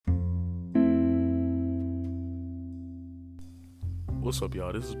What's up,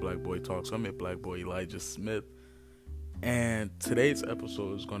 y'all? This is Black Boy Talks. I'm at Black Boy Elijah Smith, and today's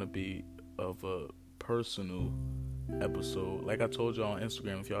episode is going to be of a personal episode. Like I told y'all on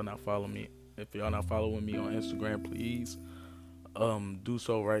Instagram, if y'all not following me on Instagram, please do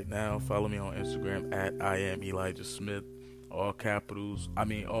so right now. Follow me on Instagram at I am Elijah Smith, all capitals. All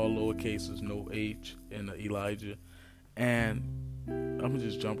lowercases, no H in the Elijah. And I'm gonna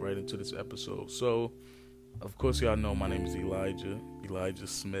just jump right into this episode. So, of course, y'all know my name is Elijah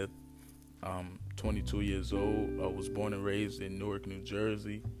Smith. I'm 22 years old. I was born and raised in Newark, New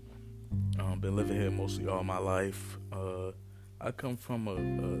Jersey. Been living here mostly all my life. I come from a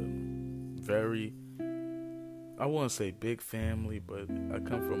very, I wouldn't say big family, but I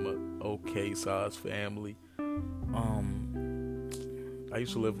come from a okay sized family. I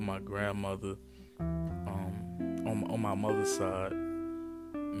used to live with my grandmother on my mother's side,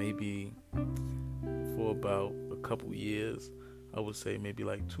 maybe for about a couple years. I would say maybe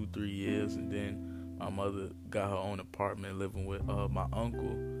like 2-3 years, and then my mother got her own apartment living with my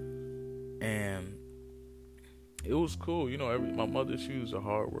uncle, and it was cool. My mother, she was a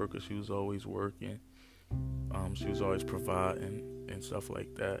hard worker. She was always working. She was always providing and stuff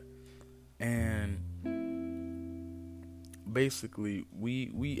like that. And basically,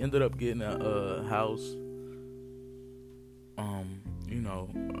 we ended up getting a house.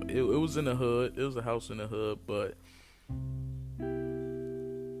 It was in the hood. It was a house in the hood, but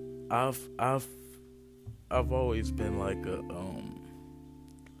I've always been like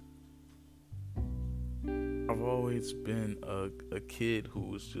I've always been a kid who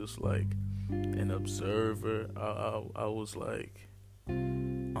was just like an observer. I was like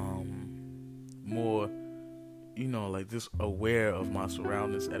more, like just aware of my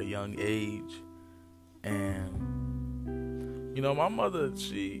surroundings at a young age. And my mother,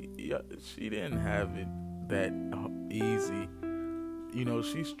 she didn't have it that easy.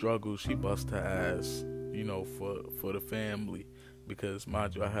 She struggled. She bust her ass, for the family, because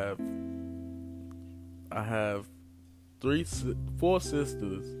mind you, I have 4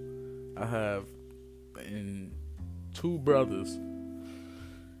 sisters. I have 2 brothers.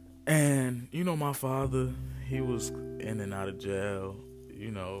 And my father, he was in and out of jail.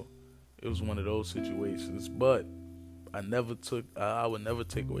 It was one of those situations. But I would never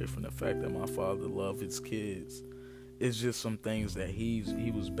take away from the fact that my father loved his kids. It's just some things that he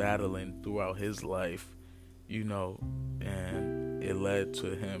was battling throughout his life, and it led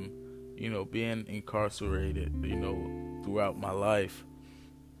to him, being incarcerated, throughout my life.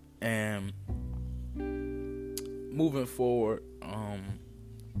 And moving forward,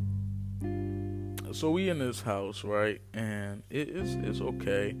 so we in this house, right? And it's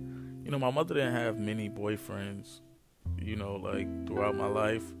okay. My mother didn't have many boyfriends, like throughout my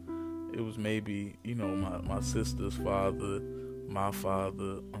life. It was maybe, my sister's father, my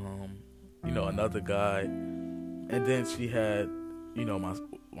father, another guy. And then she had,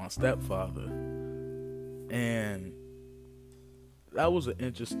 my stepfather. And that was an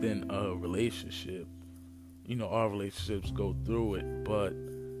interesting relationship. Our relationships go through it, but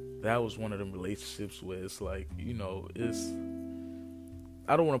that was one of them relationships where it's like,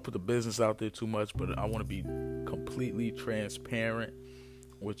 I don't want to put the business out there too much, but I want to be completely transparent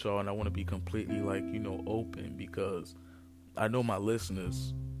with y'all, and I want to be completely open, because I know my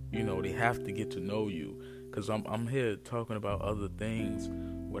listeners, they have to get to know you, because I'm here talking about other things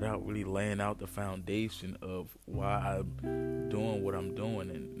without really laying out the foundation of why I'm doing what I'm doing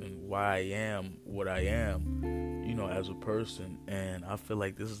and why I am what I am, as a person. And I feel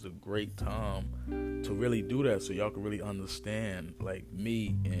like this is a great time to really do that, so y'all can really understand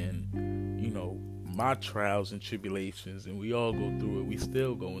me and my trials and tribulations. And we all go through it. We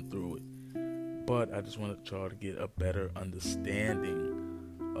still going through it. But I just wanted y'all to get a better understanding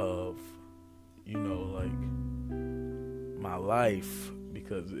of my life,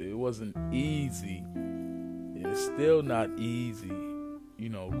 because it wasn't easy. It's still not easy,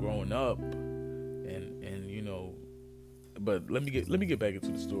 growing up, and but let me get back into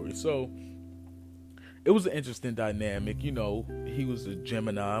the story. So it was an interesting dynamic. He was a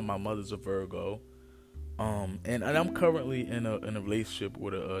Gemini, my mother's a Virgo, and I'm currently in a relationship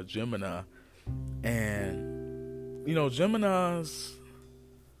with a Gemini. And Geminis,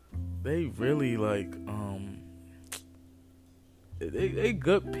 they really they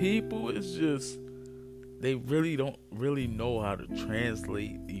good people. It's just they really don't really know how to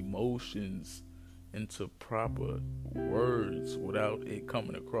translate emotions into proper words without it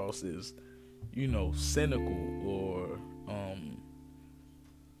coming across as cynical or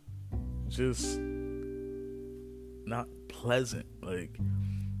just not pleasant.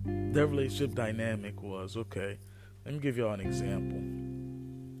 Their relationship dynamic was, okay, let me give y'all an example.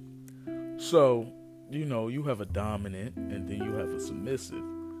 So, you have a dominant and then you have a submissive.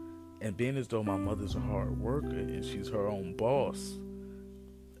 And being as though my mother's a hard worker and she's her own boss,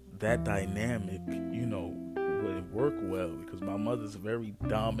 that dynamic, wouldn't work well because my mother's a very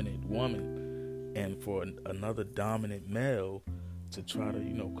dominant woman. And for another dominant male to try to,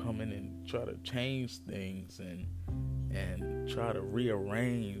 come in and try to change things and try to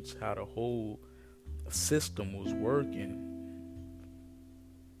rearrange how the whole system was working,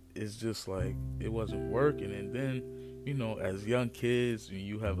 it's just like it wasn't working. And then, as young kids,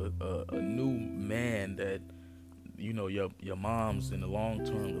 you have a new man that your mom's in a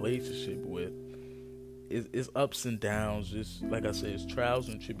long-term relationship with. It's ups and downs. Just like I said, it's trials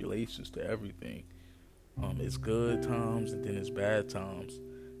and tribulations to everything. It's good times and then it's bad times.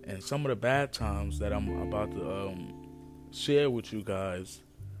 And some of the bad times that I'm about to share with you guys,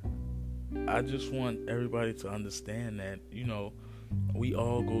 I just want everybody to understand that we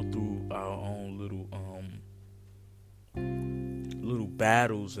all go through our own little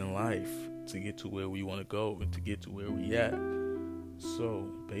battles in life to get to where we want to go and to get to where we at. So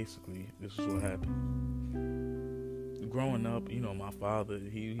basically, this is what happened. Growing up, my father,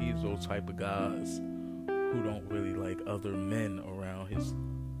 he's those type of guys who don't really like other men around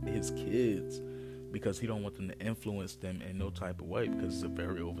his kids because he don't want them to influence them in no type of way because he's a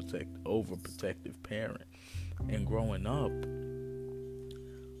very overprotective parent. And growing up,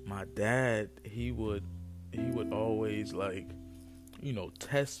 my dad, he would always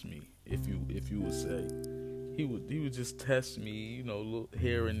test me, if you would say. He would just test me,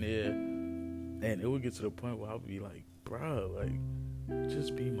 here and there, and it would get to the point where I would be like, bro,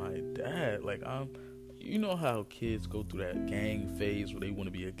 just be my dad. You know how kids go through that gang phase where they want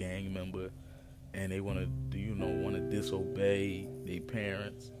to be a gang member and they want to disobey their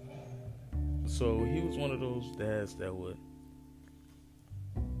parents. So he was one of those dads that would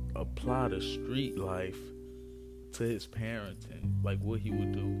apply the street life to his parenting, like what he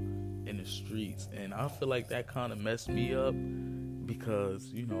would do in the streets. And I feel like that kind of messed me up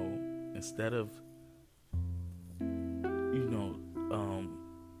because, instead of,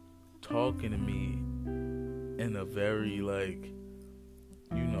 talking to me in a very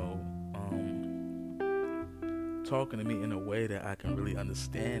talking to me in a way that I can really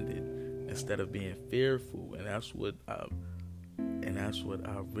understand it instead of being fearful. And that's what I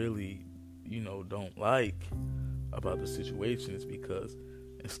really, don't like about the situation, is because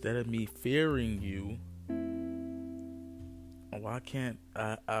instead of me fearing you, why can't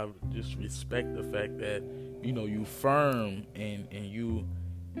I just respect the fact that, you firm and you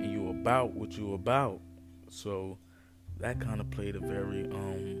about what you about. So that kind of played a very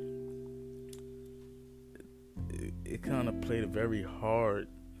it kind of played a very hard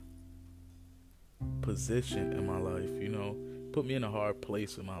position in my life, put me in a hard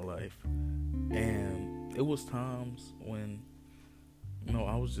place in my life. And it was times when,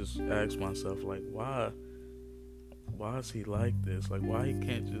 I was just asking myself, why is he like this? Why he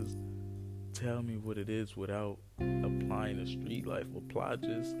can't just tell me what it is without applying the street life? Apply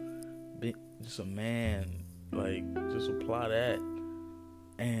just a man, just apply that.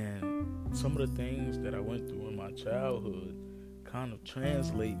 And some of the things that I went through in my childhood kind of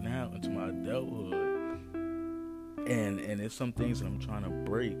translate now into my adulthood. And it's some things that I'm trying to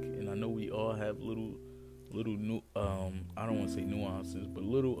break. And I know we all have little new, I don't want to say nuances, but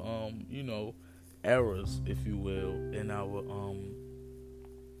little, errors, if you will, in our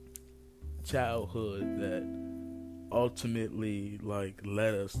childhood that ultimately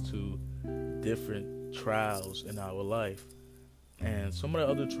led us to different trials in our life. And some of the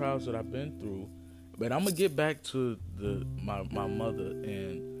other trials that I've been through, but I'm gonna get back to my mother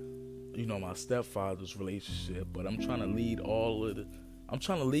and my stepfather's relationship. But I'm trying to lead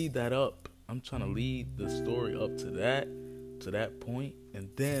that up. I'm trying to lead the story up to that point, and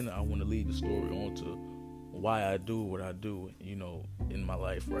then I want to lead the story on to why I do what I do, in my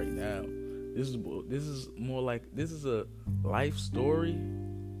life right now. This is more like, this is a life story,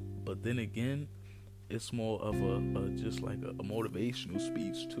 but then again, it's more of a just like a motivational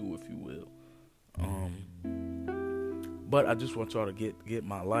speech too, if you will. But I just want y'all to get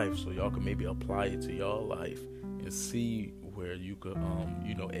my life so y'all can maybe apply it to y'all life and see where you could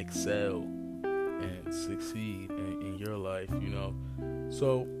excel and succeed in your life,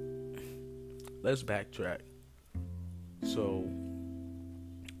 So let's backtrack. So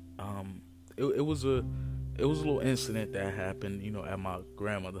it was a little incident that happened, at my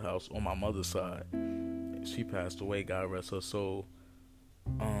grandmother's house on my mother's side. She passed away, God rest her soul.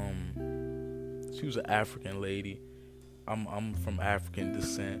 She was an African lady. I'm from African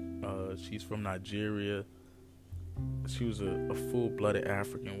descent. She's from Nigeria. She was a full-blooded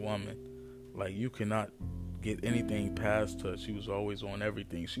African woman. Like, you cannot get anything past her. She was always on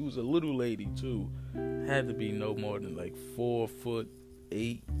everything. She was a little lady too. Had to be no more than like 4'8",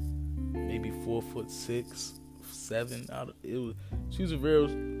 maybe 4'6", 7. She was a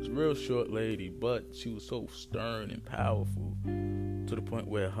real short lady, but she was so stern and powerful to the point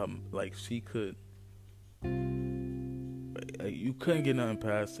where she could, you couldn't get nothing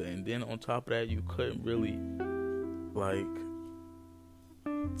past her. And then on top of that, you couldn't really like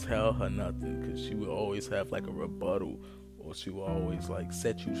tell her nothing, because she would always have like a rebuttal, or she would always like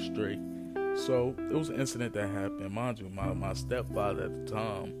set you straight. So it was an incident that happened. Mind you, my stepfather at the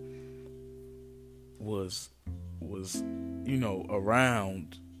time was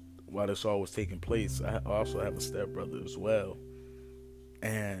around while this all was taking place. I also have a stepbrother as well,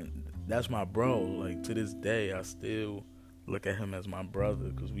 and that's my bro. Like, to this day, I still look at him as my brother,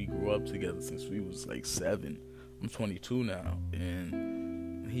 because we grew up together since we was like 7. I'm 22 now,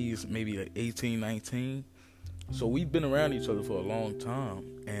 and he's maybe like 18, 19. So we've been around each other for a long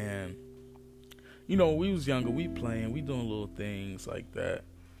time, and we was younger, we playing, we doing little things like that.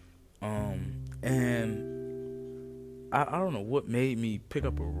 And I don't know what made me pick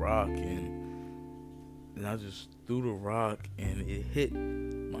up a rock, and I just threw the rock, and it hit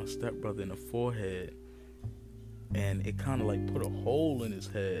my stepbrother in the forehead, and it kind of like put a hole in his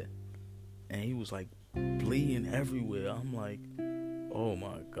head, and he was like bleeding everywhere. I'm like, oh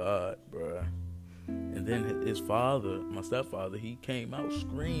my God, bruh. And then his father, my stepfather, he came out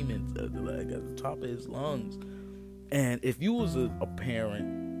screaming at the top of his lungs. And if you was a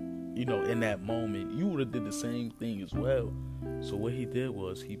parent, in that moment, you would have did the same thing as well. So what he did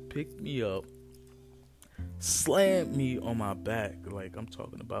was he picked me up, slammed me on my back. Like, I'm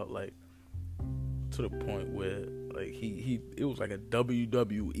talking about, like, to the point where, like, it was like a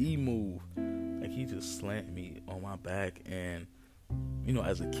WWE move. Like, he just slammed me on my back. And,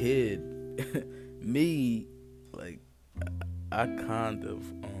 as a kid, me, like, I kind of,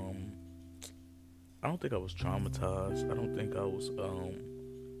 I don't think I was traumatized. I don't think I was,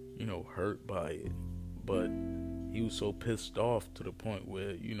 hurt by it. But he was so pissed off to the point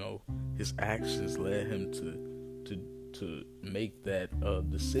where, his actions led him to make that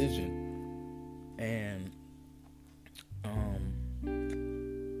decision. And,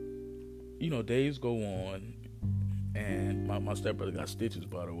 days go on, and my stepbrother got stitches,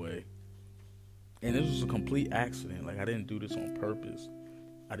 by the way. And this was a complete accident. Like, I didn't do this on purpose.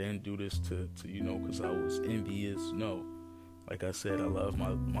 I didn't do this to because I was envious. No. Like I said, I love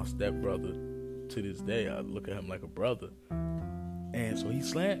my stepbrother to this day. I look at him like a brother. And so he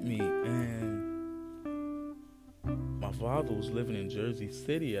slammed me, and my father was living in Jersey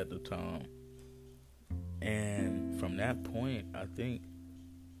City at the time. And from that point, I think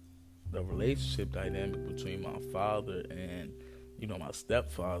the relationship dynamic between my father and, my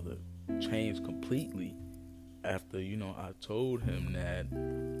stepfather changed completely after, I told him that,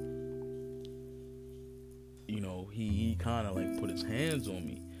 he kind of like put his hands on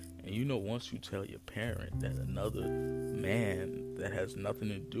me. And once you tell your parent that another man that has nothing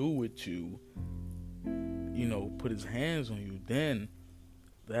to do with you, put his hands on you, then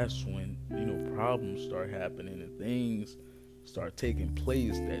that's when, problems start happening and things start taking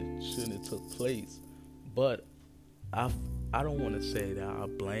place that shouldn't have took place. But I don't want to say that I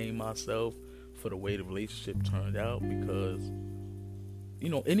blame myself for the way the relationship turned out, because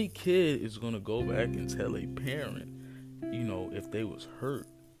any kid is going to go back and tell a parent, if they was hurt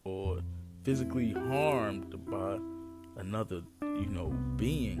or physically harmed by another,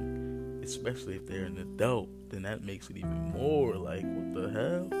 being, especially if they're an adult, then that makes it even more like, what the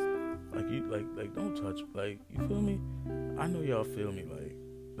hell? Like, you like don't touch, like, you feel me? I know y'all feel me. Like,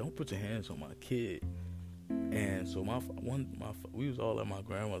 don't put your hands on my kid. And so we was all at my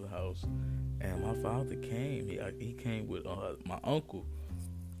grandmother's house, and my father came. He came with my uncle,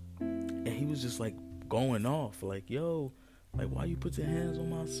 and he was just like going off, like, yo, like, why you put your hands on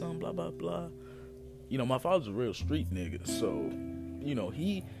my son, blah blah blah. My father's a real street nigga, so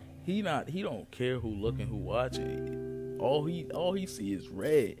he don't care who looking, who watching. All he see is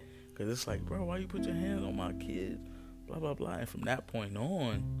red, cause it's like, bro, why you put your hands on my kids, blah blah blah. And from that point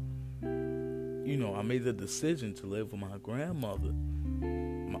on, I made the decision to live with my grandmother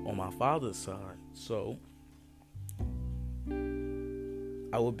on my father's side. So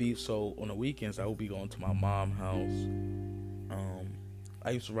on the weekends I would be going to my mom's house.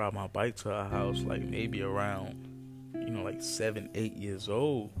 I used to ride my bike to her house, like maybe around, like 7, 8 years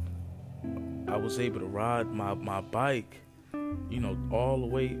old. I was able to ride my bike, all the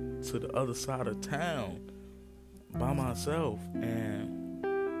way to the other side of town by myself. And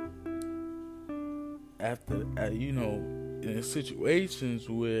after, in situations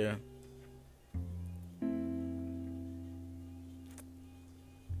where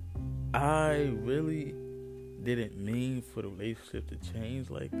I really didn't mean for the relationship to change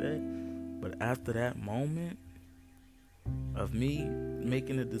like that. But after that moment of me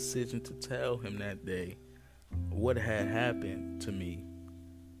making a decision to tell him that day what had happened to me,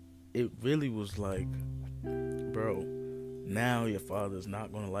 it really was like, bro, now your father's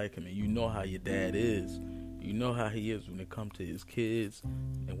not going to like him. And you know how your dad is. You know how he is when it comes to his kids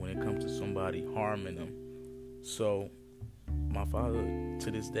and when it comes to somebody harming them. So my father,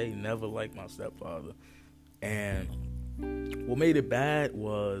 to this day, never liked my stepfather. And what made it bad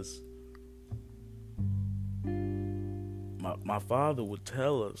was my father would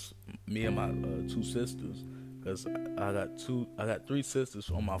tell us, me and my two sisters, because I got three sisters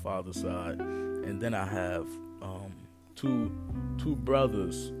on my father's side, and then I have two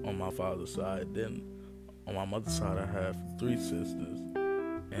brothers on my father's side. Then on my mother's side, I have three sisters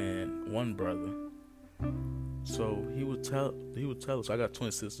and one brother. So he would tell us, I got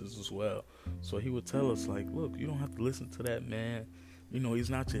twin sisters as well. So he would tell us, like, look, you don't have to listen to that man. You know, he's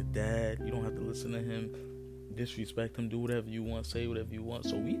not your dad. You don't have to listen to him, disrespect him, do whatever you want, say whatever you want.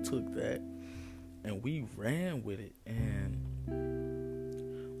 So we took that and we ran with it, and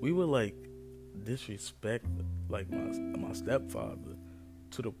we would like disrespect like my stepfather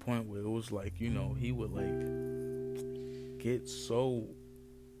to the point where it was like, you know, he would like get so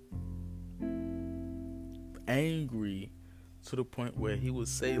angry to the point where he would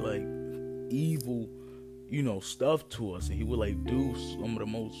say like evil, you know, stuff to us, and he would like do some of the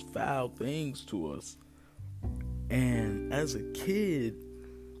most foul things to us. And as a kid,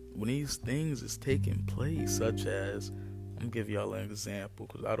 when these things is taking place, such as, I'm gonna give y'all an example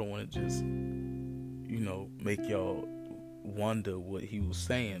because I don't want to just, you know, make y'all wonder what he was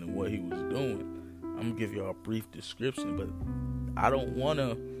saying and what he was doing. I'm gonna give y'all a brief description, but I don't want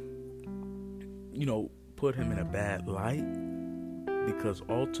to, you know, put him in a bad light, because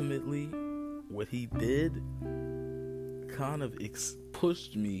ultimately what he did kind of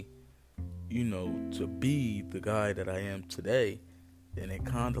pushed me, you know, to be the guy that I am today, and it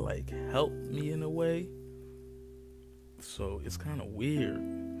kind of like helped me in a way. So it's kind of weird,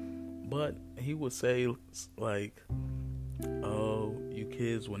 but he would say like, oh, you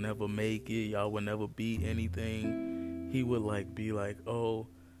kids will never make it, y'all will never be anything. He would like be like, oh,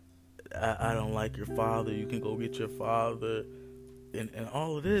 I don't like your father, you can go get your father, and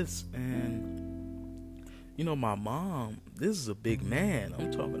all of this. And you know, my mom, this is a big man.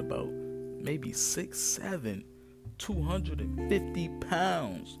 I'm talking about maybe 6'7", 250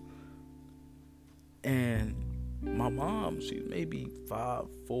 pounds. And my mom, she's maybe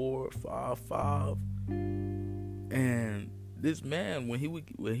 5'4", 5'5". And this man, when he would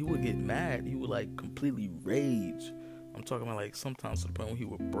get mad, he would like completely rage. I'm talking about like sometimes to the point where he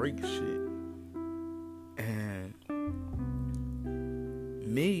would break shit. And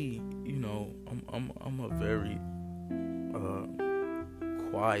me, you know, I'm a very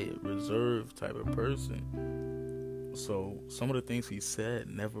quiet, reserved type of person. So some of the things he said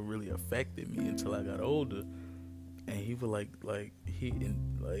never really affected me until I got older. And he would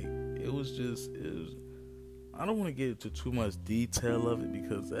it was I don't want to get into too much detail of it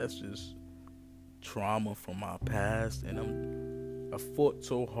because that's just trauma from my past, and I fought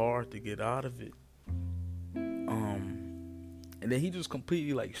so hard to get out of it. And then he just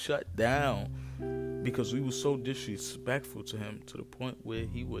completely like shut down because we were so disrespectful to him, to the point where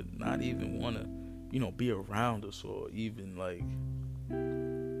he would not even want to, you know, be around us or even like,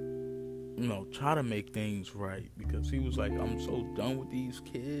 you know, try to make things right, because he was like, I'm so done with these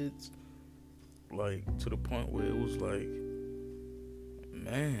kids, like to the point where it was like,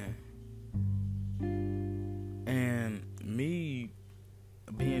 man. And me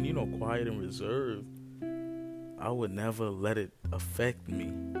being, you know, quiet and reserved, I would never let it affect me,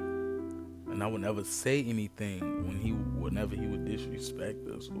 and I would never say anything whenever he would disrespect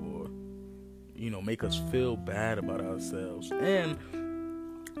us or, you know, make us feel bad about ourselves. And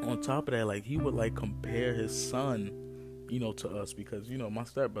on top of that, like, he would like compare his son, you know, to us, because, you know, my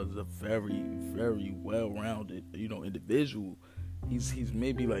stepbrother's a very, very well-rounded, you know, individual. He's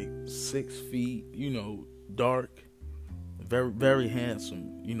maybe like 6 feet, you know, dark, very, very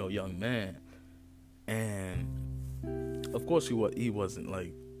handsome, you know, young man. And of course he wasn't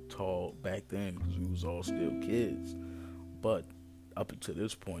like tall back then because we was all still kids, but up until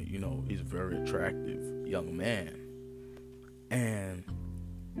this point, you know, he's a very attractive young man. And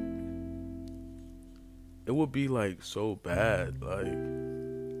it would be like so bad, like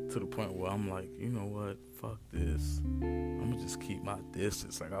to the point where I'm like, you know what, fuck this, I'm gonna just keep my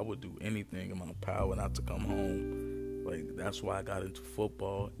distance. Like, I would do anything in my power not to come home. Like, that's why I got into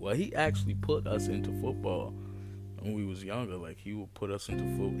football. Well, he actually put us into football. when we was younger. Like, he would put us into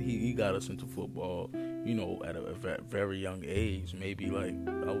football. He got us into football, at a very young age. Maybe like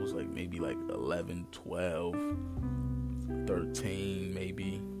I was like maybe like 11, 12, 13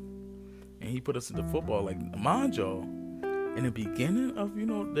 maybe. And he put us into football. Like, mind y'all, in the beginning of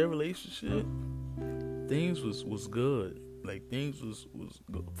their relationship, things was good. Like, things was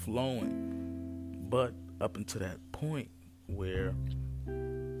good, flowing. But up until that point where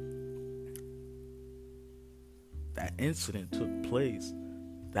that incident took place,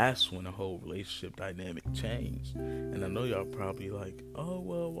 that's when the whole relationship dynamic changed. And I know y'all probably like, oh,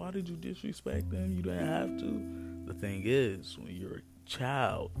 well, why did you disrespect them? You didn't have to. The thing is, when you're a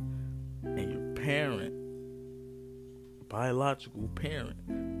child and your parent, biological parent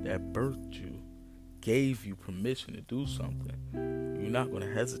that birthed you, gave you permission to do something, you're not going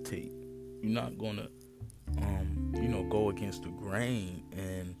to hesitate. You're not going to, go against the grain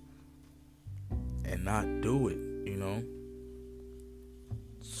and not do it,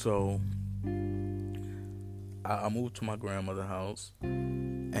 So I moved to my grandmother's house,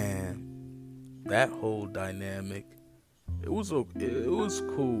 and that whole dynamic, it was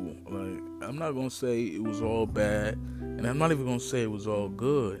cool. Like, I'm not gonna say it was all bad, and I'm not even gonna say it was all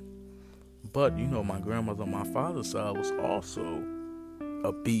good. But my grandmother on my father's side was also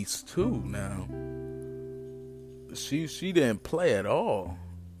a beast too. Now, she didn't play at all,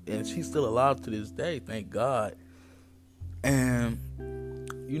 and she's still alive to this day, thank God. And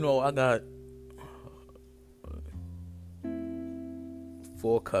I got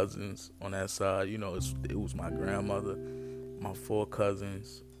 4 cousins on that side. It was my grandmother, my 4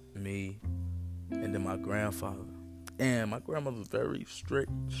 cousins, me, and then my grandfather. And my grandmother was very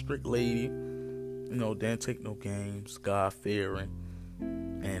strict lady. Didn't take no games, God fearing,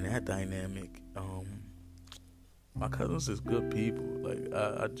 and that dynamic. My cousins is good people. Like,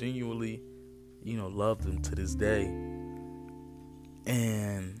 I genuinely, love them to this day.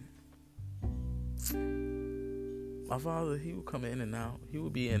 And my father, he would come in and out. He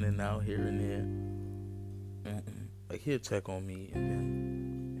would be in and out here and there. Like, he'll check on me and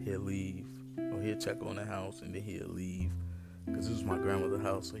then he'll leave. Or he'll check on the house and then he'll leave. Because this was my grandmother's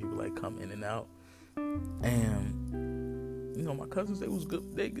house, so he would, like, come in and out. And, my cousins, they was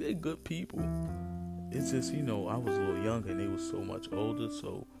good. They good people. It's just, I was a little younger and they was so much older,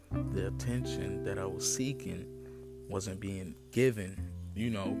 so the attention that I was seeking wasn't being given,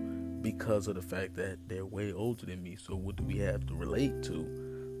 because of the fact that they're way older than me. So what do we have to relate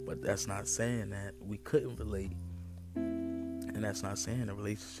to? But that's not saying that we couldn't relate. And that's not saying the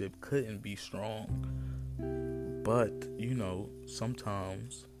relationship couldn't be strong. But,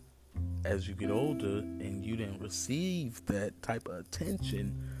 sometimes as you get older and you didn't receive that type of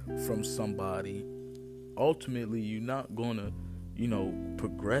attention from somebody, ultimately you're not going to,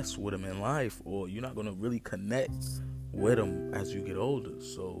 progress with them in life, or you're not going to really connect with them as you get older.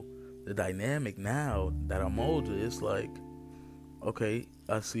 So the dynamic now that I'm older is like, okay,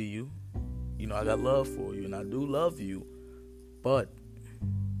 I see you, I got love for you and I do love you, but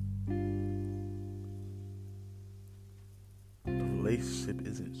the relationship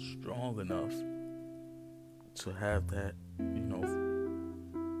isn't strong enough to have that,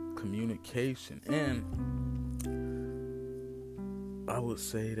 communication. And I would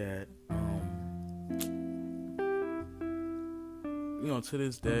say that, to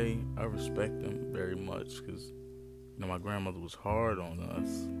this day, I respect them very much because, my grandmother was hard on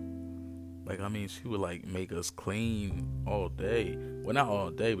us. Like, she would, like, make us clean all day. Well, not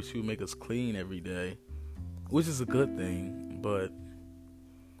all day, but she would make us clean every day, which is a good thing. But,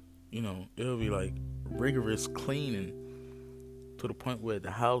 it'll be, like, rigorous cleaning to the point where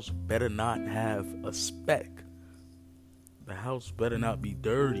the house better not have a speck. The house better not be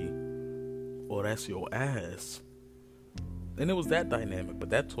dirty, or that's your ass. And it was that dynamic, but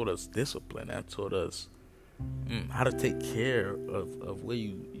that taught us discipline. That taught us how to take care of where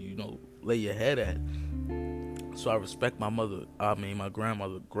you lay your head at. So I respect my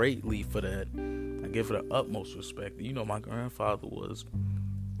grandmother greatly for that. I give her the utmost respect. My grandfather was,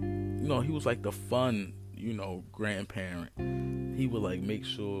 he was like the fun, grandparent. He would, like, make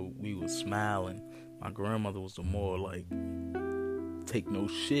sure we was smiling. My grandmother was the more, like, take no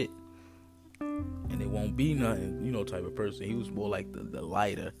shit and it won't be nothing, type of person. He was more like the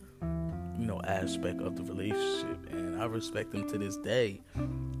lighter, aspect of the relationship. And I respect him to this day,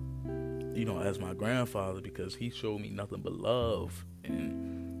 as my grandfather, because he showed me nothing but love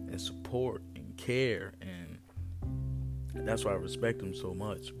and support and care. And that's why I respect him so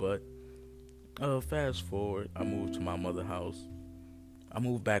much. But fast forward, I moved to my mother's house. I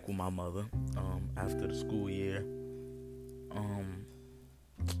moved back with my mother after the school year.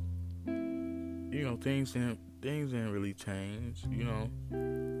 Things things didn't really change, you know.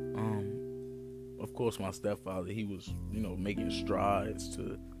 Of course, my stepfather, he was, making strides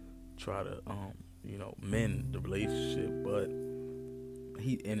to try to, mend the relationship, but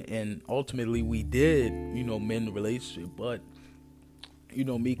and ultimately we did, mend the relationship, but,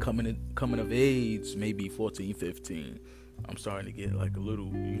 me coming of age, maybe 14, 15, I'm starting to get like a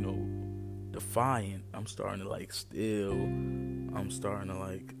little, defiant. I'm starting to like steal. I'm starting to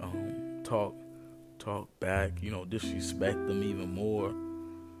like talk back, disrespect them even more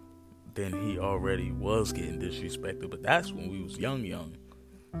than he already was getting disrespected. But that's when we was young.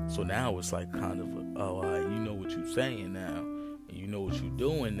 So now it's like kind of all right, you know what you're saying now, and you know what you're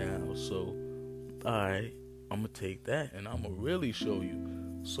doing now. So all right, I'm gonna take that and I'm gonna really show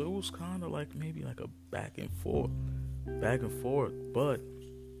you. So it was kind of like maybe like a back and forth. But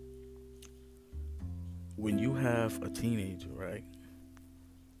when you have a teenager, right?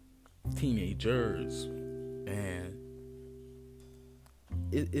 Teenagers, and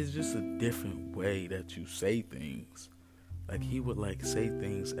it's just a different way that you say things. Like he would like say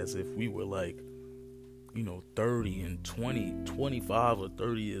things as if we were like, 30 and 20, 25 or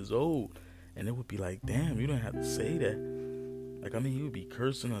 30 years old. And it would be like, damn, you don't have to say that. Like, I mean, he would be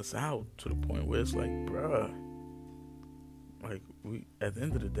cursing us out to the point where it's like, bruh, like, we, at the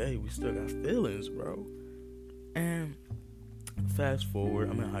end of the day, we still got feelings, bro. And fast forward,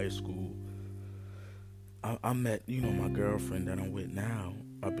 I'm in high school. I met, my girlfriend that I'm with now.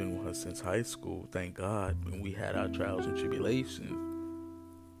 I've been with her since high school, thank God. And we had our trials and tribulations.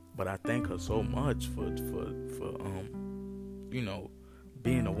 But I thank her so much for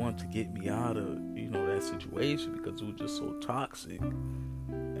being the one to get me out of, that situation, because it was just so toxic.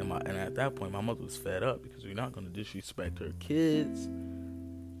 And at that point, my mother was fed up, because you're not going to disrespect her kids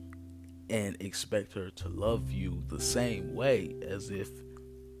and expect her to love you the same way as if,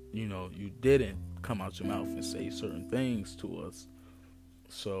 you didn't come out your mouth and say certain things to us.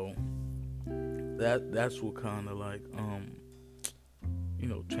 So that's what kind of like,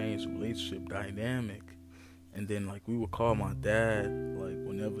 changed the relationship dynamic. And then, like, we would call my dad, like,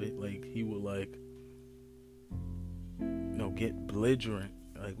 whenever, like, he would, like, get belligerent.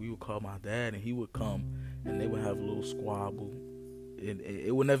 Like, we would call my dad, and he would come, and they would have a little squabble.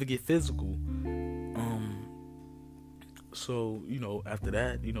 It would never get physical. So, after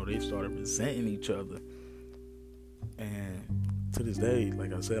that, they started resenting each other. And to this day,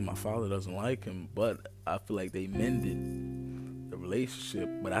 like I said, my father doesn't like him, but I feel like they mended the relationship.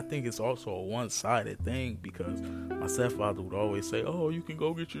 But I think it's also a one-sided thing, because my stepfather would always say, oh, you can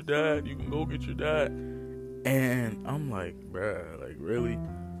go get your dad, and I'm like, bruh, like, really?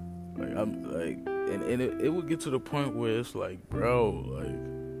 Like, I'm like, and it would get to the point where it's like, bro, like,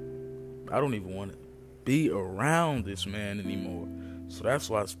 I don't even want to be around this man anymore. So that's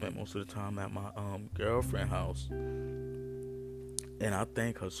why I spent most of the time at my girlfriend's house. And I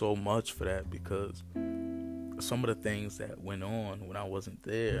thank her so much for that, because some of the things that went on when I wasn't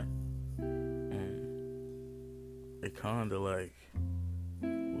there, it kind of like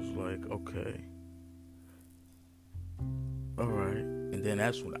was like, okay, all right. And then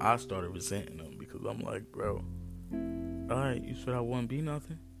that's when I started resenting them, because I'm like, bro, all right, you said I wouldn't be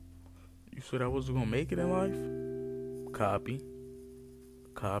nothing. You said I wasn't gonna make it in life. Copy.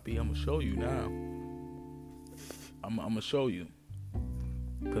 I'm gonna show you now. I'm gonna show you.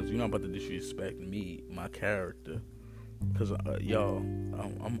 Because you're not about to disrespect me, my character. Because y'all,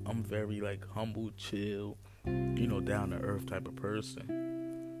 I'm very like humble, chill, down to earth type of person.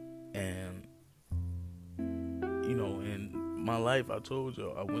 And in my life, I told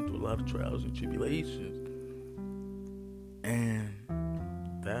y'all, I went through a lot of trials and tribulations. And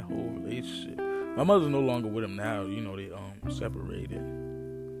that whole relationship, my mother's no longer with him now. They separated.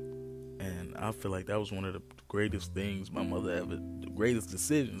 And I feel like that was one of the greatest things the greatest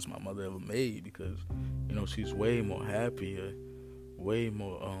decisions my mother ever made, because she's way more happier, way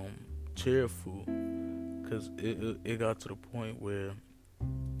more cheerful, because it got to the point where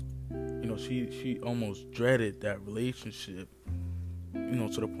she almost dreaded that relationship,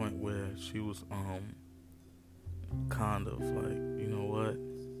 to the point where she was kind of like, you know what,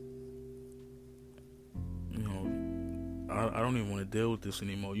 I don't even want to deal with this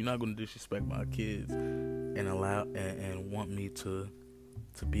anymore. You're not going to disrespect my kids and allow and want me to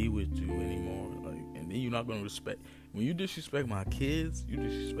be with you anymore. Like, and then you're not going to respect. When you disrespect my kids, you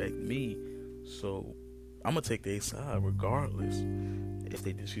disrespect me. So I'm gonna take their side regardless if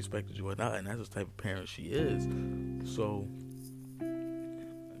they disrespected you or not. And that's the type of parent she is. So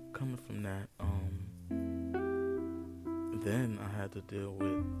coming from that, then I had to deal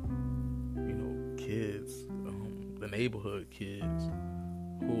with kids. The neighborhood kids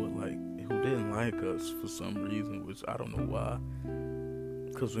who people didn't like us for some reason, which I don't know why.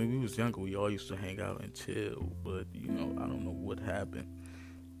 Because when we was younger, we all used to hang out and chill. But, I don't know what happened.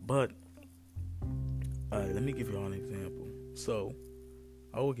 But, alright, let me give y'all an example. So,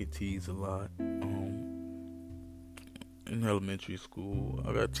 I would get teased a lot. In elementary school,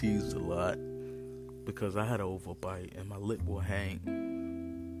 I got teased a lot because I had an overbite and my lip will hang.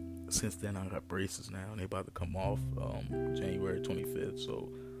 Since then, I got braces now, and they about to come off January 25th, so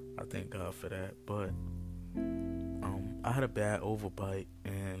I thank God for that. But I had a bad overbite,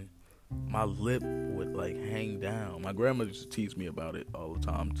 and my lip would hang down. My grandma used to tease me about it all the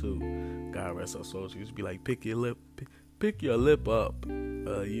time too. God rest her soul. She used to be like, pick your lip up.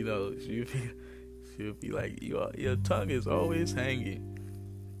 She would be like, your tongue is always hanging.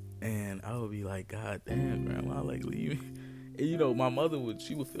 And I would be like, God damn, Grandma, leave me. And, my mother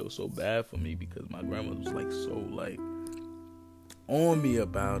she would feel so bad for me because my grandma was so on me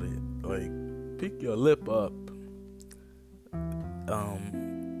about it. Pick your lip up.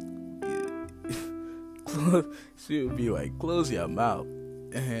 She would be like, close your mouth.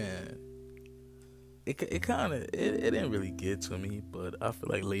 And it didn't really get to me, but I feel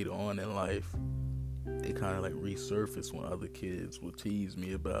like later on in life, it kind of resurfaced when other kids would tease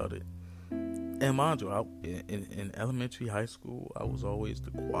me about it. And mind you, in elementary, high school, I was always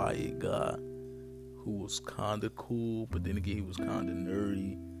the quiet guy who was kind of cool, but then again, he was kind of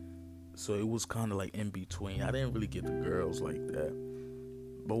nerdy. So it was kind of in between. I didn't really get the girls like that.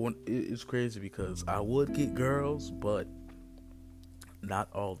 But it's crazy because I would get girls, but not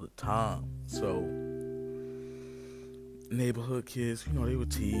all the time. So neighborhood kids, they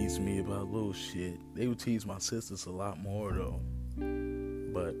would tease me about little shit. They would tease my sisters a lot more though.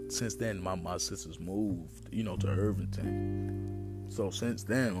 But since then, my sisters moved, to Irvington. So since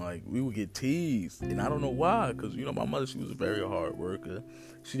then, we would get teased, and I don't know why, because my mother, she was a very hard worker.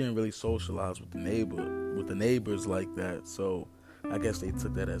 She didn't really socialize with the neighbors like that. So I guess they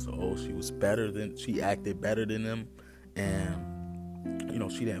took that as she acted better than them,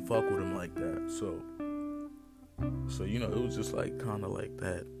 and she didn't fuck with them like that. So it was just kind of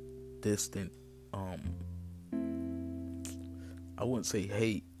that distant, I wouldn't say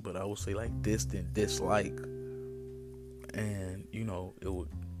hate, but I would say distant dislike. And it would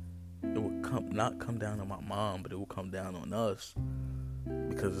not come down on my mom, but it would come down on us,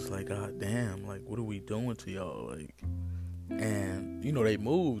 because it's God damn, what are we doing to y'all? And they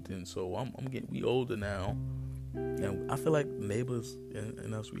moved, and so we older now, and I feel like neighbors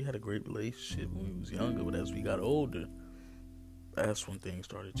and us, we had a great relationship when we was younger, but as we got older, that's when things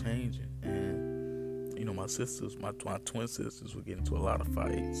started changing. And my sisters, my twin sisters, would get into a lot of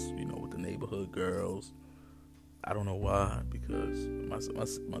fights, with the neighborhood girls. I don't know why, because my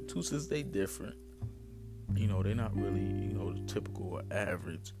two sisters, they different. They're not really, the typical or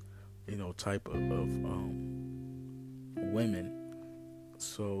average, type of women.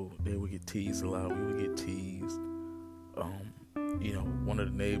 So they would get teased a lot. We would get teased. One of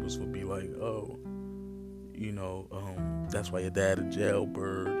the neighbors would be like, oh, that's why your dad a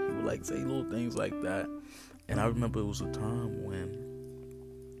jailbird. He would say little things like that. And I remember it was a time when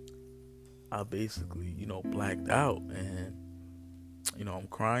I basically, blacked out, and, I'm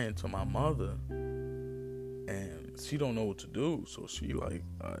crying to my mother, and she don't know what to do. So she's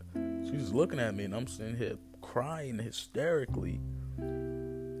looking at me, and I'm sitting here crying hysterically.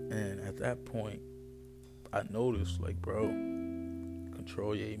 And at that point, I noticed, bro,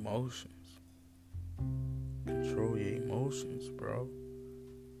 control your emotions. Control your emotions, bro.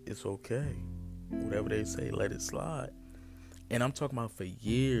 It's okay. Whatever they say, let it slide. And I'm talking about for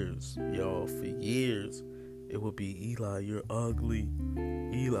years, y'all. For years, it would be, Eli, you're ugly.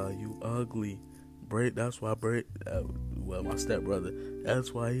 Eli, you ugly. That's why my stepbrother,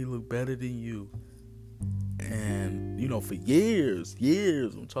 that's why he look better than you. And, for years,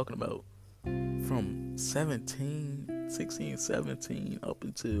 I'm talking about from 16, 17, up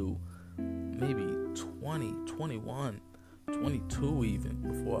until maybe 20, 21, 22 even,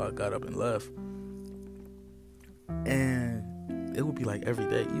 before I got up and left. And it would be every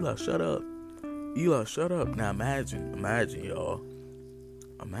day, Eli, shut up. Eli, shut up. Now imagine, y'all.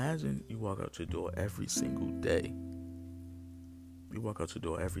 Imagine you walk out your door every single day. You walk out your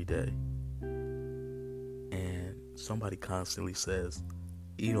door every day, and somebody constantly says,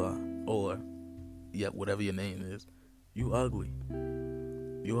 Eli, or whatever your name is, you ugly.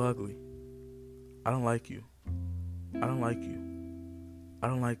 You ugly. I don't like you. I don't like you. I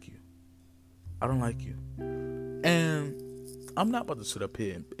don't like you. I don't like you. And I'm not about to sit up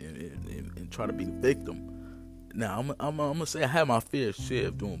here and try to be the victim. Now, I'm gonna say I had my fair share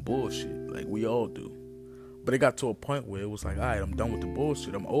of doing bullshit, like we all do. But it got to a point where it was all right, I'm done with the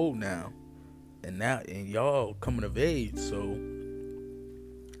bullshit. I'm old now. and y'all coming of age, so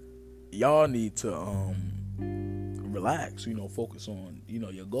y'all need to relax, focus on,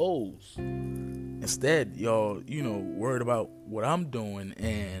 your goals. Instead, y'all, worried about what I'm doing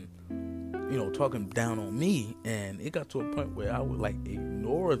and, talking down on me. And it got to a point where I would like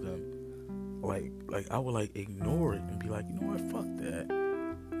ignore them. Like I would like ignore it and be like, you know what, fuck that.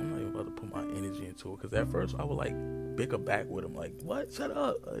 I'm not even about to put my energy into it. Cause at first I would like bicker back with them, like, what? Shut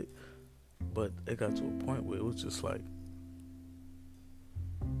up. Like, but it got to a point where it was just like,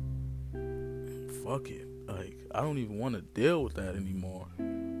 fuck it. Like, I don't even want to deal with that anymore.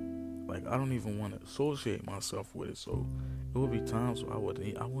 Like, I don't even want to associate myself with it. So it would be times where I wouldn't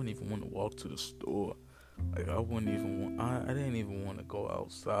even want to walk to the store. Like, I didn't even want to go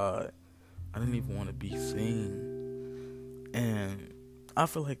outside. I didn't even want to be seen. And I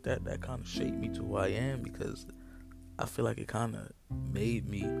feel like that kind of shaped me to who I am, because I feel like it kind of made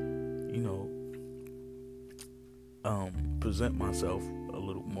me, present myself a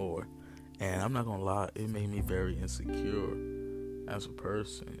little more. And I'm not gonna lie, it made me very insecure as a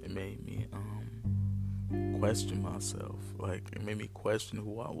person. It made me question myself. Like, it made me question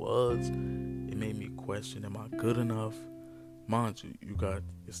who I was. It made me question, am I good enough? Mind you, you got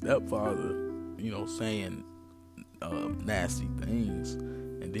your stepfather, saying nasty things,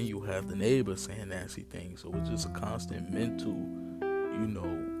 and then you have the neighbor saying nasty things. So it's just a constant mental,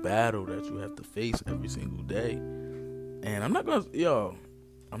 battle that you have to face every single day. And I'm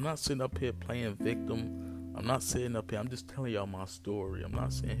not sitting up here playing victim. I'm not sitting up here. I'm just telling y'all my story. I'm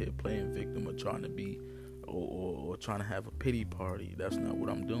not sitting here playing victim or trying to be or trying to have a pity party. That's not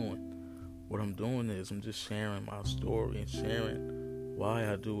what I'm doing. What I'm doing is I'm just sharing my story and sharing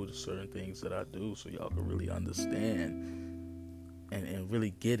why I do the certain things that I do, so y'all can really understand and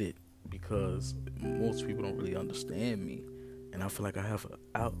really get it, because most people don't really understand me. And I feel like I have an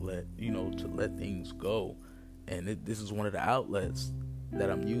outlet, to let things go. And this is one of the outlets that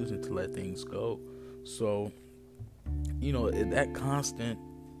I'm using to let things go. So, that constant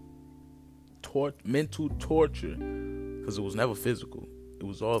mental torture, because it was never physical, it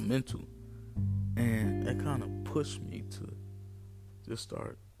was all mental, and that kind of pushed me to just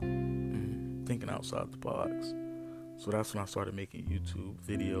start thinking outside the box. So that's when I started making YouTube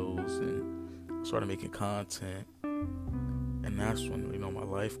videos and started making content, and that's when my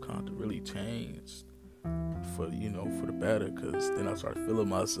life kind of really changed for the better, because then I started feeling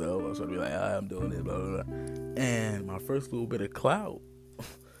myself. I started to be like, I'm doing it, blah, blah, blah. And my first little bit of clout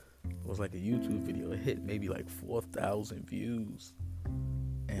was like a YouTube video. It hit maybe like 4,000 views,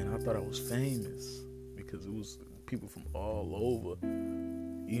 and I thought I was famous because it was people from all over,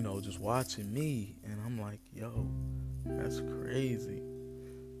 just watching me. And I'm like, yo, that's crazy.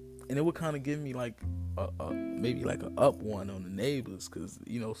 And it would kind of give me like maybe like an up one on the neighbors, because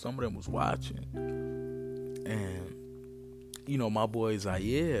some of them was watching. And my boy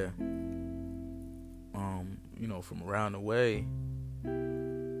Zaire, from around the way,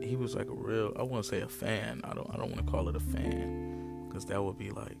 he was like a real, I wouldn't say a fan. I don't want to call it a fan, because that would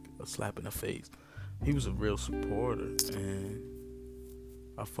be like a slap in the face. He was a real supporter, and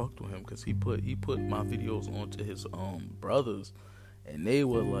I fucked with him because he put my videos onto his brothers, and they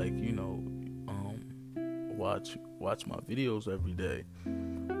were like, watch my videos every day.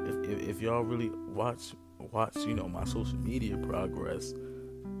 If y'all really watch my social media progress,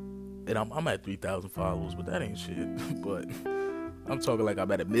 and I'm at 3,000 followers, but that ain't shit. But I'm talking like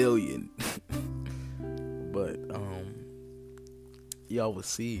I'm at 1 million. But y'all would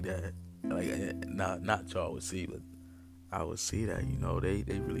see that, like, not y'all would see, but I would see that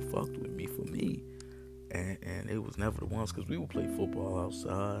they really fucked with me for me, and it was never the ones, because we would play football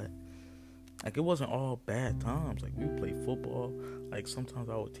outside. Like, it wasn't all bad times. Like, we would play football. Like, sometimes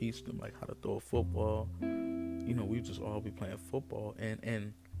I would teach them like how to throw a football. We'd just all be playing football,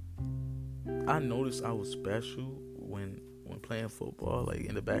 and I noticed I was special when playing football, like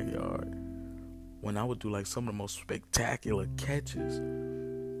in the backyard, when I would do like some of the most spectacular catches,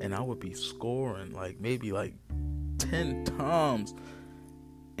 and I would be scoring like maybe like 10 times,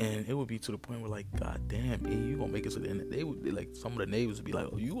 and it would be to the point where, like, god damn, man, you gonna make it to the end. They would be like, some of the neighbors would be like,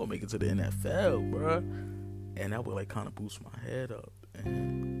 oh, you gonna make it to the NFL, bruh. And that would like kind of boost my head up,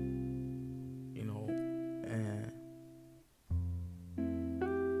 and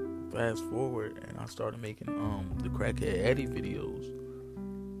fast forward, and I started making the Crackhead Eddie videos.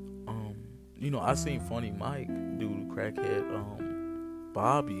 I seen Funny Mike do the Crackhead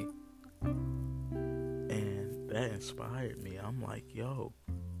Bobby, and that inspired me. I'm like, yo,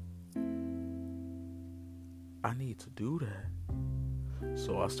 I need to do that.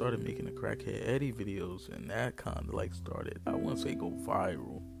 So I started making the Crackhead Eddie videos, and that kind of like started, I wouldn't say go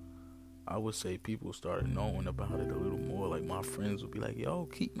viral. I would say people started knowing about it a little more. Like my friends would be like, "Yo,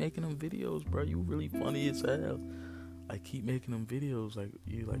 keep making them videos, bro. You really funny as hell. Like keep making them videos.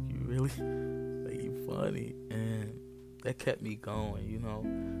 You really, like you funny." And that kept me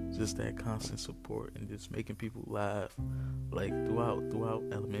going, just that constant support and just making people laugh. Like throughout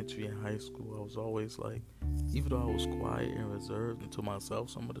elementary and high school, I was always like, even though I was quiet and reserved and to myself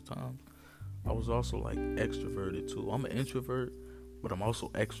some of the time, I was also like extroverted too. I'm an introvert, but I'm also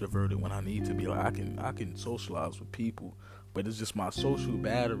extroverted when I need to be. Like I can socialize with people, but it's just my social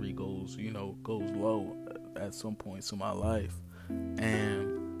battery goes low at some points in my life.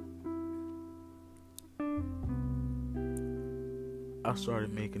 And I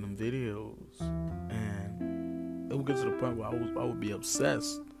started making them videos, and it would get to the point where I would be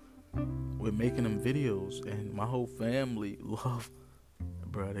obsessed with making them videos, and my whole family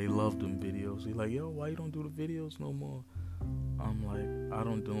they love them videos. They like, "Yo, why you don't do the videos no more?" I'm like, I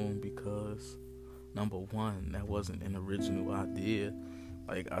don't do them because, number one, that wasn't an original idea.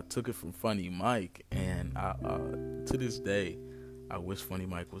 Like, I took it from Funny Mike, and I to this day, I wish Funny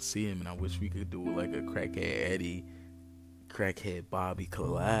Mike would see him, and I wish we could do like a Crackhead Eddie, Crackhead Bobby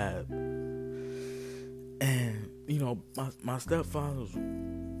collab. And, my stepfather's,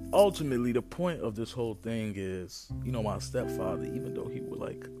 ultimately, the point of this whole thing is, my stepfather, even though he would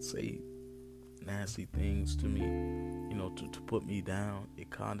like say nasty things to me, to put me down, it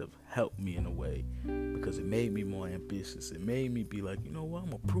kind of helped me in a way, because it made me more ambitious. It made me be like, you know what, I'm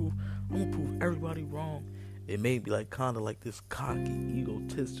gonna prove everybody wrong. It made me like kind of like this cocky,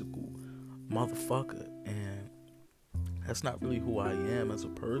 egotistical motherfucker, and that's not really who I am as a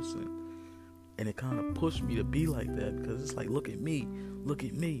person. And it kind of pushed me to be like that, because it's like, look at me.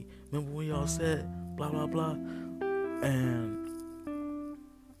 Remember when y'all said blah blah blah? And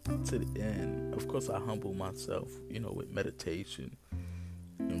to the end, of course, I humble myself, with meditation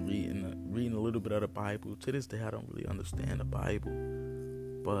and reading a little bit of the Bible. To this day, I don't really understand the Bible,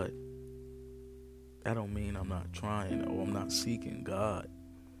 but that don't mean I'm not trying or I'm not seeking God.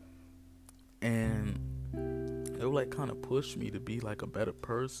 And it would like kind of push me to be like a better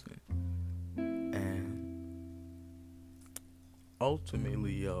person. And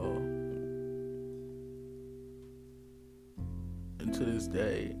ultimately, y'all, and to this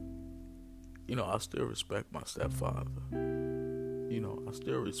day, I still respect my stepfather. I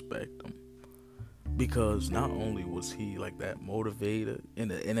still respect him, because not only was he like that motivator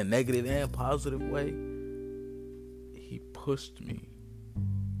in a negative and positive way, he pushed me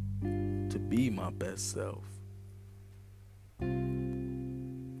to be my best self.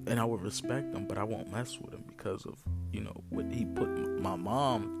 And I would respect him, but I won't mess with him because of, what he put my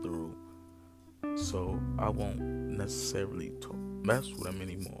mom through. So I won't necessarily mess with him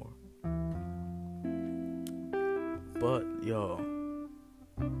anymore. But, y'all,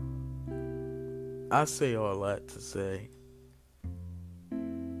 I say all that to say,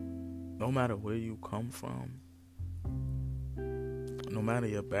 no matter where you come from, no matter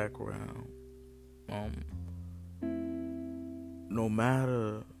your background, no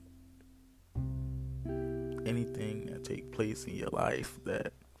matter anything that takes place in your life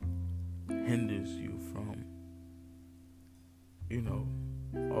that hinders you from,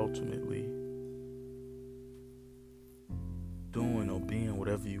 ultimately doing or being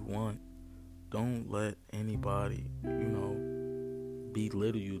whatever you want, don't let anybody,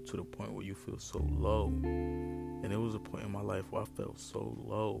 belittle you to the point where you feel so low. And it was a point in my life where I felt so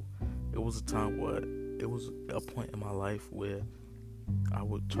low. It was a point in my life where I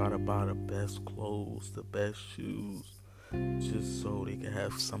would try to buy the best clothes, the best shoes, just so they could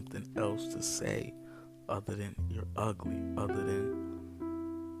have something else to say other than you're ugly, other than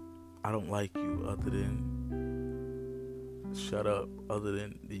I don't like you, other than shut up, other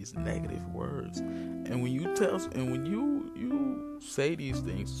than these negative words. And when you say these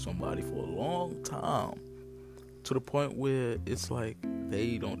things to somebody for a long time, to the point where it's like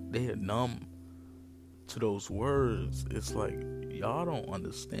they're numb to those words, it's like y'all don't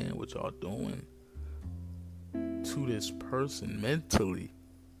understand what y'all doing to this person mentally.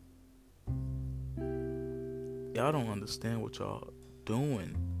 Y'all don't understand what y'all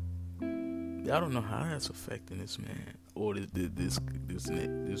doing. Y'all don't know how that's affecting this man or this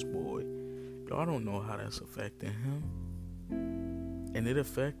boy. Y'all don't know how that's affecting him. And it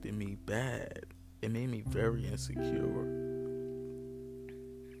affected me bad. It made me very insecure.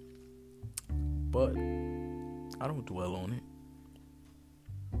 But I don't dwell on it.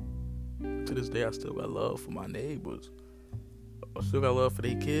 To this day, I still got love for my neighbors. I still got love for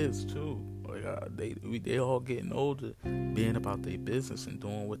their kids too. Like they all getting older, being about their business and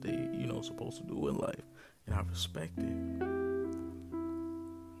doing what they supposed to do in life, and I respect it.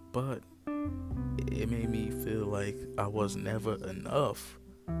 But it made me feel like I was never enough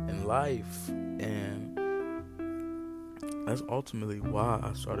in life, and that's ultimately why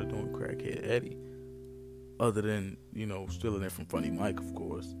I started doing Crackhead Eddie. Other than, stealing it from Funny Mike, of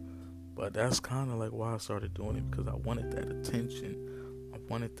course. But that's kind of like why I started doing it, because I wanted that attention. I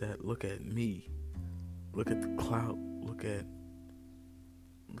wanted that look at me. Look at the clout. Look at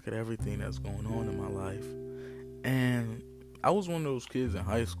everything that's going on in my life. And I was one of those kids in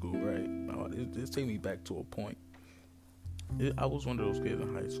high school, right? It take me back to a point. I was one of those kids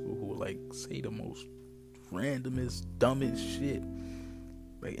in high school who would like say the most randomest, dumbest shit.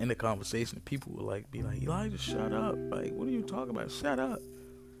 Like in the conversation, people would like be like, Elijah, shut up. Like, what are you talking about? Shut up.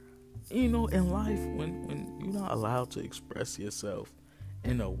 In life, when you're not allowed to express yourself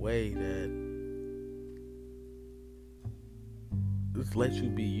in a way that just lets you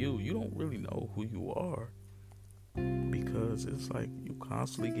be you don't really know who you are. Because it's like you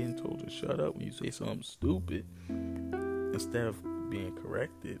constantly getting told to shut up when you say something stupid instead of being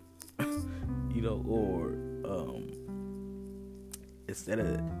corrected. Or instead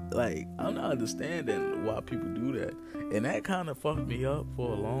of, like, I'm not understanding why people do that. And that kind of fucked me up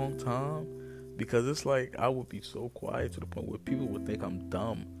for a long time, because it's like I would be so quiet to the point where people would think I'm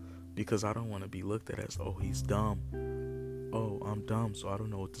dumb, because I don't want to be looked at as, oh, he's dumb. Oh, I'm dumb, so I don't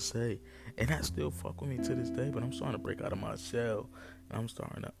know what to say. And that still fuck with me to this day, but I'm starting to break out of my shell, and I'm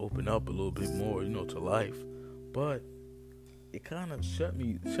starting to open up a little bit more, to life. But it kind of shut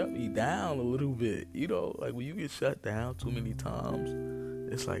me down a little bit, like when you get shut down too many times,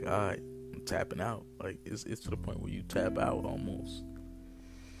 it's like, all right, I'm tapping out. Like it's to the point where you tap out almost.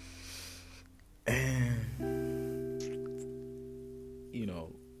 And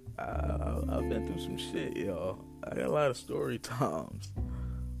I've been through some shit, y'all. I got a lot of story times,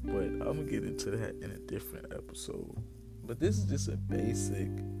 but I'm gonna get into that in a different episode. But this is just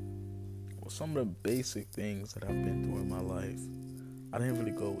some of the basic things that I've been through in my life. I didn't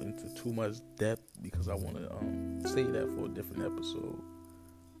really go into too much depth because I want to save that for a different episode.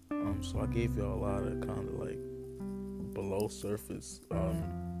 So I gave y'all a lot of kind of like below surface,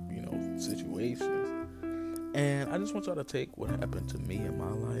 situations. And I just want y'all to take what happened to me in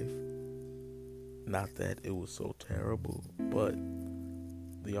my life. Not that it was so terrible, but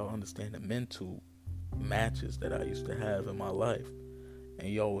do y'all understand the mental matches that I used to have in my life? And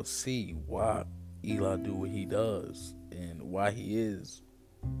y'all will see why Eli do what he does, and why he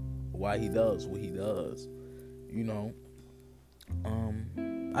does what he does.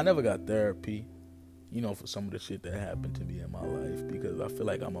 I never got therapy, for some of the shit that happened to me in my life, because I feel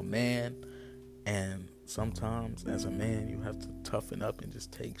like I'm a man, and sometimes as a man you have to toughen up and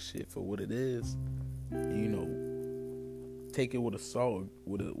just take shit for what it is. Take it with a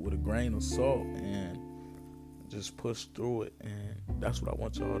grain of salt, and just push through it. And that's what I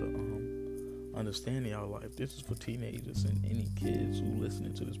want y'all to understand in y'all life. This is for teenagers and any kids who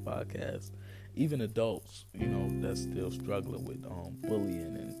listening to this podcast, even adults, that's still struggling with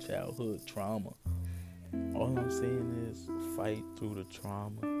bullying and childhood trauma. All I'm saying is fight through the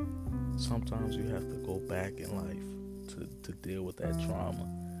trauma. Sometimes you have to go back in life to deal with that trauma,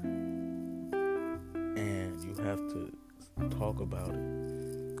 and you have to talk about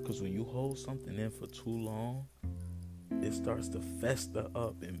it. Because when you hold something in for too long, it starts to fester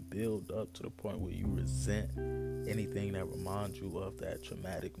up and build up to the point where you resent anything that reminds you of that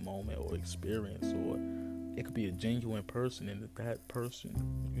traumatic moment or experience. Or it could be a genuine person, and if that person,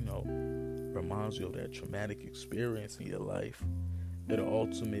 reminds you of that traumatic experience in your life, it'll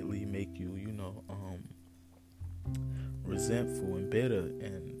ultimately make you, resentful and bitter.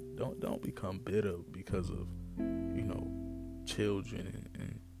 And don't become bitter because of, children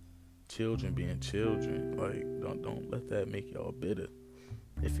and children being children. Like, don't let that make y'all bitter.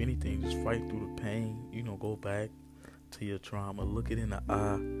 If anything, just fight through the pain. Go back to your trauma, look it in the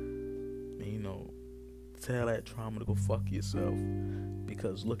eye, and tell that trauma to go fuck yourself.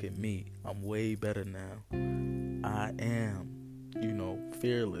 Because look at me, I'm way better now. I am,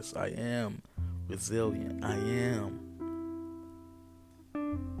 fearless. I am resilient. I am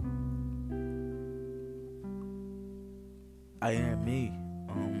me.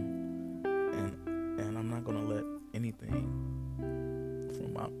 And I'm not gonna let anything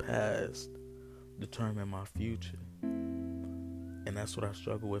from my past determine my future. And that's what I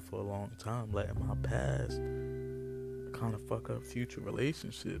struggled with for a long time, letting my past kind of fuck up future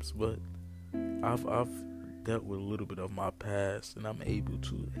relationships. But I've dealt with a little bit of my past, and I'm able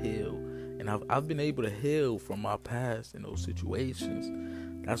to heal. And I've been able to heal from my past in those situations.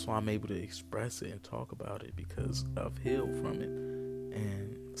 That's why I'm able to express it and talk about it, because I've healed from it.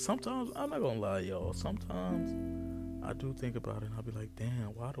 And sometimes, I'm not gonna lie, y'all, sometimes I do think about it, and I'll be like,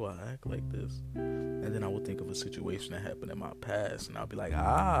 damn, why do I act like this? And then I would think of a situation that happened in my past, and I'll be like,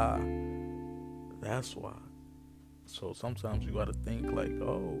 that's why. So sometimes you gotta think like,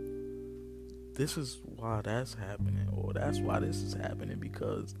 oh, this is why that's happening, or that's why this is happening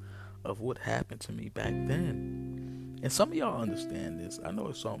because of what happened to me back then. And some of y'all understand this. I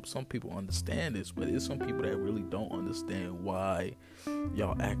know some people understand this, but there's some people that really don't understand why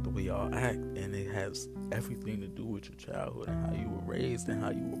y'all act the way y'all act, and it has everything to do with your childhood and how you were raised and how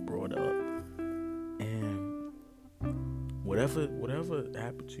you were brought up. And whatever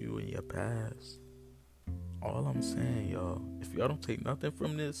happened to you in your past, all I'm saying, y'all, if y'all don't take nothing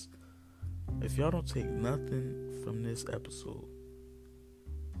from this episode,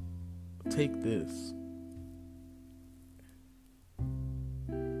 take this.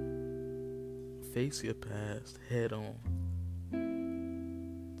 Face your past head on.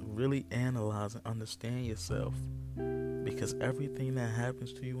 Really analyze and understand yourself, because everything that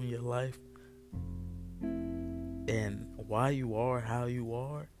happens to you in your life and why you are how you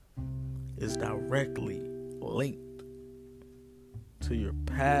are is directly linked to your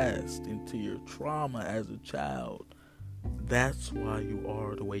past and to your trauma as a child. That's why you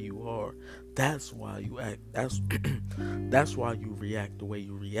are the way you are. That's why you act. That's why you react the way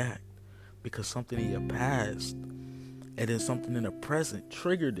you react. Because something in your past and then something in the present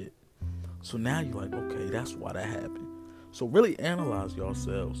triggered it. So now you're like, okay, that's why that happened. So really analyze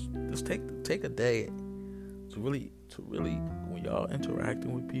yourselves. Just take a day to really when y'all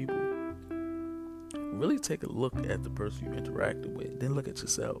interacting with people, really take a look at the person you interacted with. Then look at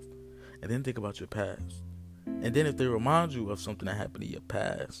yourself. And then think about your past. And then if they remind you of something that happened in your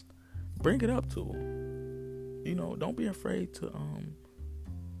past, bring it up to them. Don't be afraid to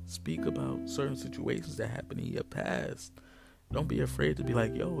speak about certain situations that happened in your past. Don't be afraid to be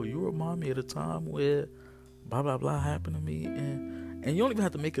like, yo, you remind me of the time where blah blah blah happened to me, and you don't even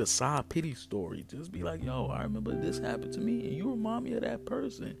have to make it a side pity story. Just be like, yo, I remember this happened to me and you remind me of that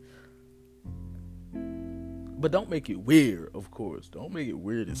person. But don't make it weird, of course. Don't make it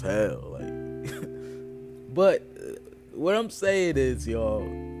weird as hell. But what I'm saying is, y'all,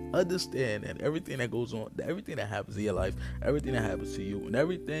 understand that everything that goes on, everything that happens in your life, everything that happens to you, and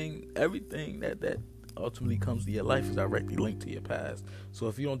everything that ultimately comes to your life is directly linked to your past. So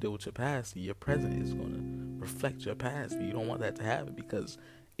if you don't deal with your past, your present is going to reflect your past. And you don't want that to happen because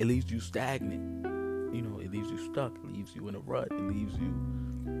it leaves you stagnant. It leaves you stuck. It leaves you in a rut. It leaves you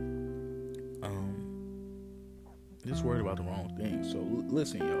just worried about the wrong thing. So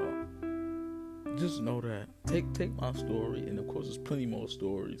listen, y'all. Just know that. Take my story, and of course there's plenty more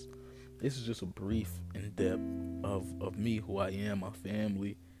stories. This is just a brief in-depth of me, who I am, my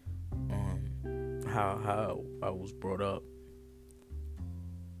family, how I was brought up.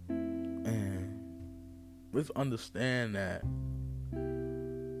 And let's understand that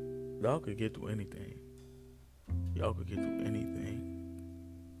y'all could get through anything. Y'all could get through anything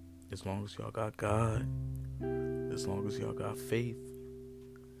as long as y'all got God, as long as y'all got faith.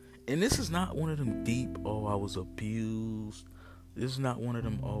 And this is not one of them deep, oh, I was abused. This is not one of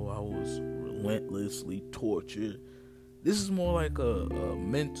them, oh, I was relentlessly tortured. This is more like a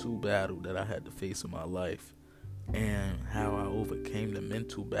mental battle that I had to face in my life, and how I overcame the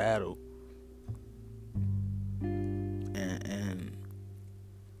mental battle. And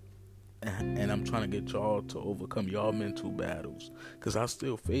I'm trying to get y'all to overcome y'all mental battles, because I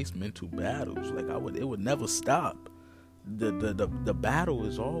still face mental battles. Like it would never stop. The battle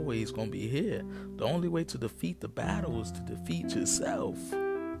is always gonna be here. The only way to defeat the battle is to defeat yourself.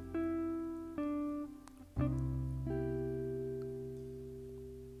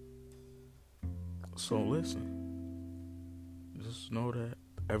 So listen, just know that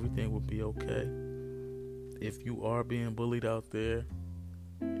everything will be okay. If you are being bullied out there,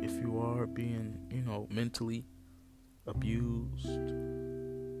 if you are being, mentally abused,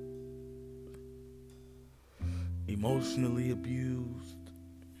 emotionally abused,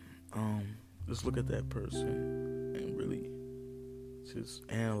 just look at that person and really just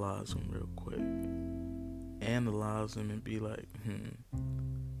analyze them real quick. Analyze them and be like,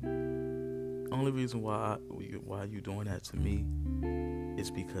 only reason why you doing that to me is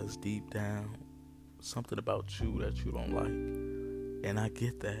because deep down something about you that you don't like. And I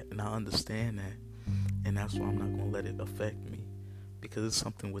get that, and I understand that, and that's why I'm not gonna let it affect me, because it's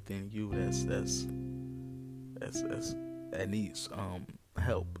something within you that needs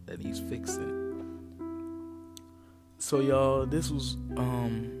help, that needs fixing. So y'all, this was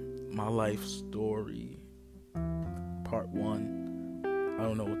my life story, part 1. I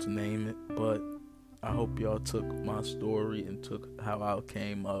don't know what to name it, but I hope y'all took my story and took how I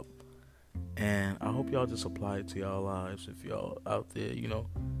came up And I hope y'all just apply it to y'all lives. If y'all out there,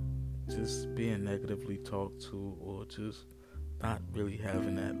 just being negatively talked to, or just not really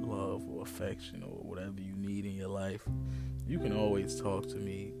having that love or affection or whatever you need in your life, you can always talk to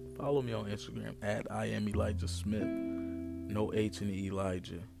me. Follow me on Instagram at I am Elijah Smith. No H in the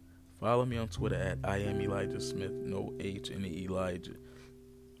Elijah. Follow me on Twitter at I am Elijah Smith. No H in the Elijah.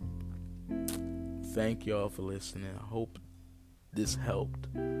 Thank y'all for listening. I hope this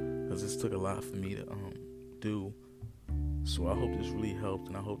helped, because this took a lot for me to do. So I hope this really helped,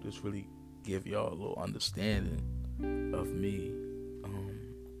 and I hope this really give y'all a little understanding of me.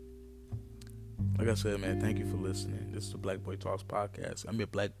 Like I said, man, thank you for listening. This is the Black Boy Talks podcast. I'm your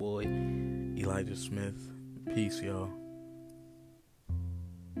Black Boy, Elijah Smith. Peace, y'all.